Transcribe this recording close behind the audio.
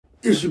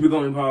It's your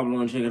BigHomiePablo,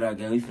 and check it out,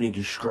 gang. We finna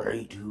get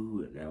straight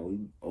to it. Now,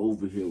 we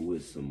over here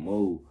with some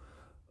more,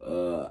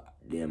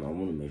 damn, I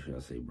want to make sure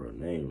I say bro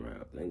name right.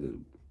 I think it's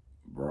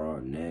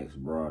BRODNAX,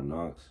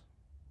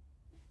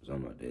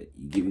 something like that.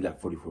 You give me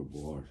like 44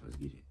 bars, let's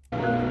get it.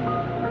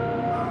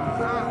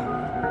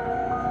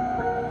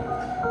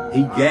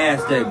 He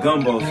gassed that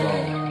gumbo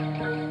song.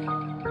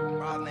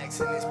 BRODNAX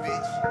in this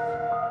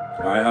bitch.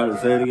 Alright, how to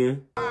say it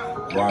again?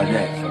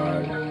 BRODNAX,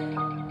 alright.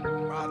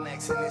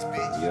 BRODNAX in this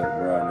bitch. Yeah,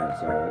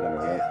 BRODNAX, alright, I got it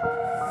right.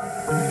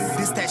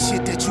 This that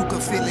shit that you can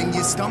feel in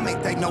your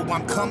stomach. They know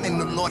I'm coming.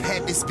 The Lord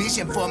had this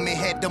vision for me.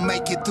 Had to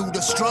make it through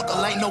the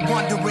struggle. Ain't no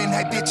wondering,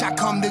 hey bitch, I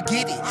come to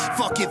get it.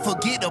 Fuck it,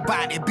 forget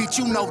about it. Bitch,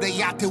 you know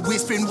they out there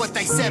whispering what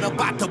they said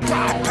about the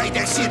bride. Pay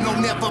that shit, no,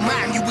 never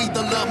mind. You either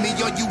love me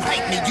or you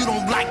hate me. You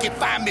don't like it,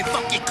 find me.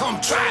 Fuck it,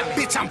 come try it.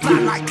 Bitch, I'm fly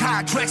like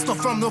Kyle Drexler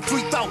from the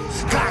free throw.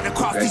 Glide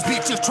across these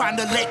bitches trying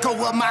to let go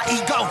of my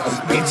ego.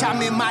 Bitch,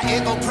 I'm in my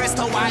ego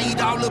presto. I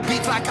eat all the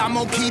beef like I'm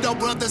on keto.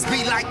 Brothers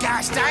be like,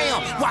 gosh damn.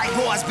 White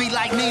boys be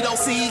like Nito.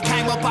 See, he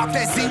came up off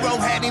that zero,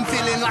 had him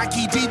feeling like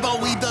he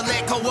Debo. Either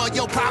let go of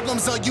your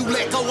problems or you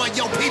let go of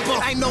your people.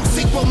 Ain't no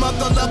sequel,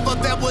 mother lover,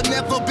 there will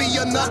never be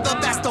another.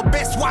 That's the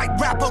best white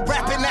rapper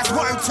rapping, that's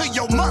word to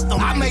your mother.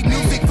 I make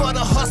music for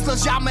the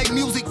hustlers, y'all make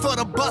music for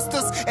the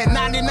busters. And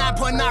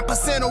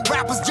 99.9% of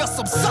rappers just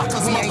some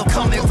suckers. We ain't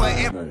coming for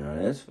every...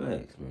 Man, that's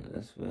facts, man,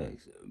 that's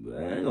facts. But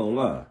I ain't gonna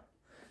lie.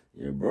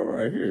 Yeah, bro,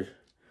 right here,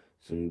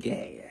 some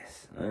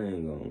gas. I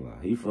ain't gonna lie.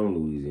 He from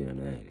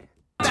Louisiana, ain't he?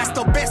 That's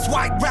the best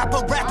white rapper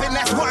rapping,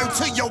 that's word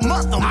to your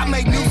mother. I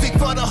make music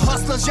for the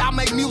hustlers, y'all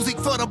make music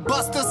for the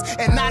busters.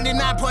 And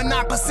 99.9%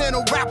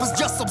 of rappers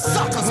just some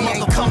suckers. We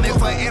ain't coming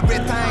for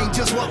everything,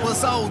 just what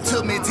was owed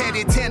to me.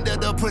 Teddy Tender,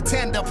 the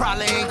pretender,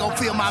 probably ain't gon'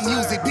 feel my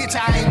music. Bitch,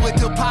 I ain't with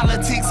the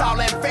politics, all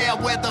that fair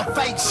weather,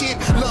 fake shit.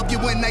 Love you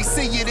when they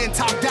see it and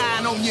talk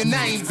dying on your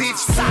name, bitch.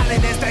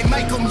 Silent as they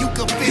make them, you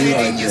can feel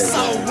it in your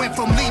soul. Went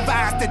from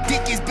Levi's to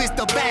Dickies, bitch,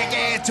 the bag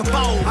ass to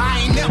bowl.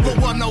 I ain't never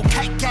wore no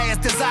cake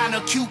ass designer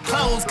cute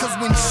clothes. Cause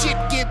when shit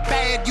get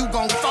bad, you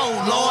gon' fold.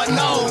 Lord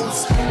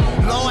knows,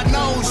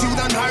 you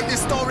done heard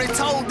this story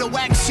told. The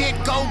wax shit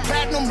go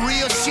platinum,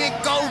 real shit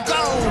go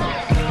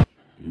gold.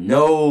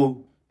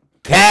 No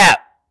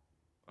cap.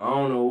 I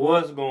don't know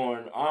what's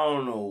going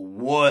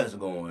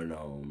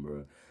on,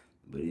 bro.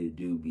 But it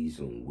do be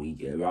some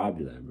weak ass. I'll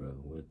be like, bro,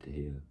 what the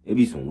hell? It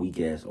be some weak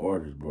ass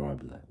artists, bro. I'll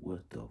be like,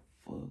 what the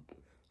fuck?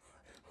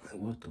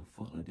 Like, what the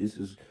fuck? Like, this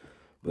is.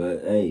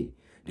 But hey.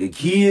 The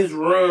kids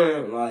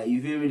run, like, you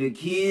feel me? The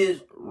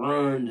kids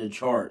run the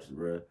charts,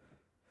 bro.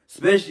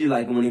 Especially,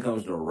 like, when it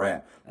comes to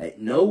rap. Like, I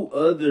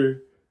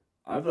feel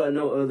like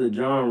no other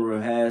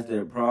genre has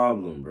that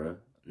problem, bro.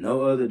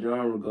 No other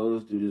genre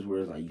goes through this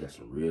where it's like, you got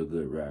some real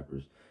good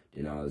rappers.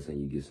 Then all of a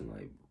sudden you get some,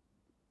 like,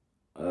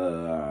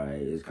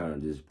 alright, it's kind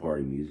of just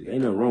party music.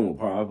 Ain't nothing wrong with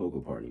party. I fuck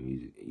with party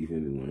music. You feel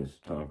me? When it's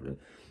time for that.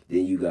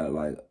 Then you got,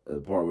 like, a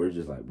part where it's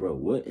just like, bro,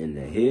 what in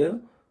the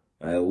hell?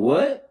 Like,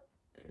 what?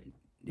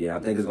 Yeah,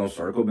 I think it's gonna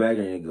circle back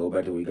and go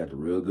back to where you got the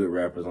real good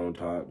rappers on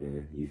top.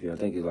 Then you feel? I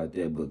think it's like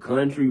that. But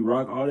country,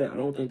 rock, all that, I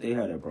don't think they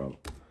had that problem.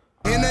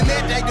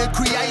 Internet, they done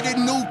created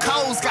new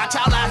codes. Got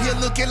y'all out here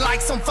looking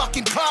like some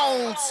fucking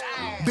clones.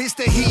 Bitch,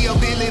 the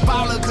Billy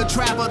Baller could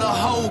travel the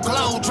whole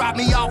globe. Drop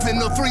me off in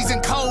the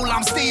freezing cold,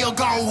 I'm still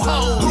gon'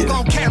 hold. Who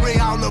gon' carry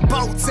all the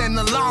boats and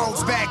the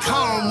logs back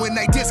home when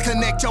they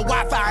disconnect your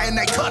Wi-Fi and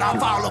they cut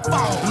off all the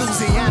phones?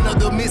 Louisiana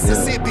to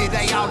Mississippi,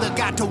 they all have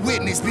got to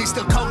witness. Bitch,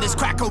 the coldest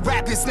cracker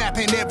rapping,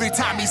 snapping every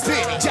time he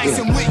spit it.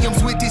 Jason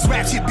Williams with this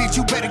rap shit, bitch,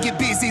 you better get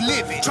busy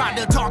living. Trying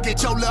to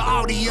target your little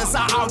audience,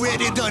 I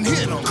already done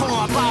hit them.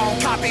 Cornball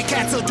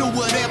copycats will do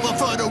whatever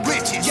for the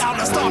riches. Y'all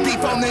done start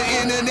beef on the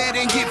internet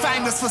and get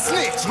famous for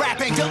snitch.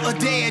 Rap ain't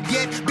dead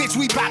yet, bitch,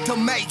 we bout to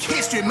make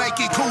history. Make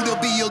it cool to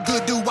be a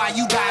good dude while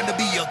you dying to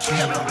be a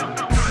killer.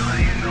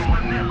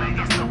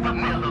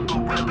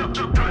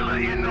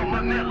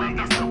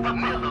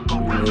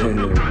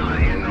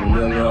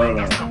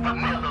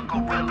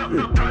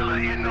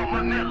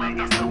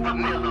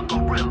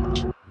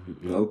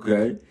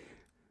 Okay.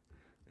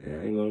 Yeah,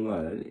 I ain't gonna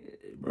lie.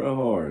 Bro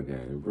hard,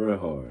 gang. Bro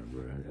hard,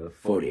 bro. That's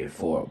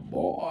 44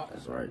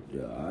 bars right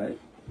there, alright?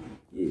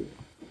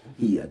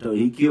 Yeah. I told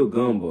you, he killed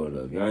Gumbo,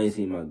 though. If y'all ain't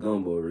seen my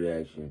Gumbo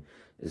reaction,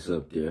 it's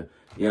up there.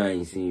 Y'all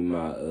ain't seen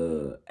my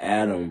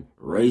Adam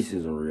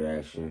racism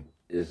reaction,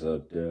 it's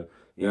up there.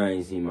 Y'all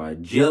ain't seen my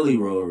Jelly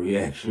Roll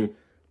reaction,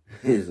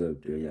 it's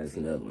up there. Y'all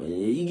seen that one.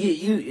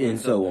 And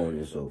so on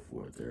and so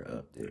forth. They're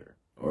up there.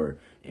 Or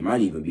it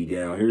might even be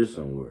down here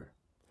somewhere.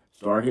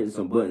 Start hitting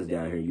some buttons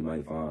down here, you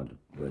might find them.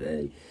 But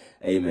hey,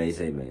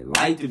 man,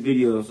 like the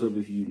video and stuff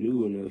if you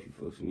new and if you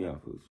folks me out, folks.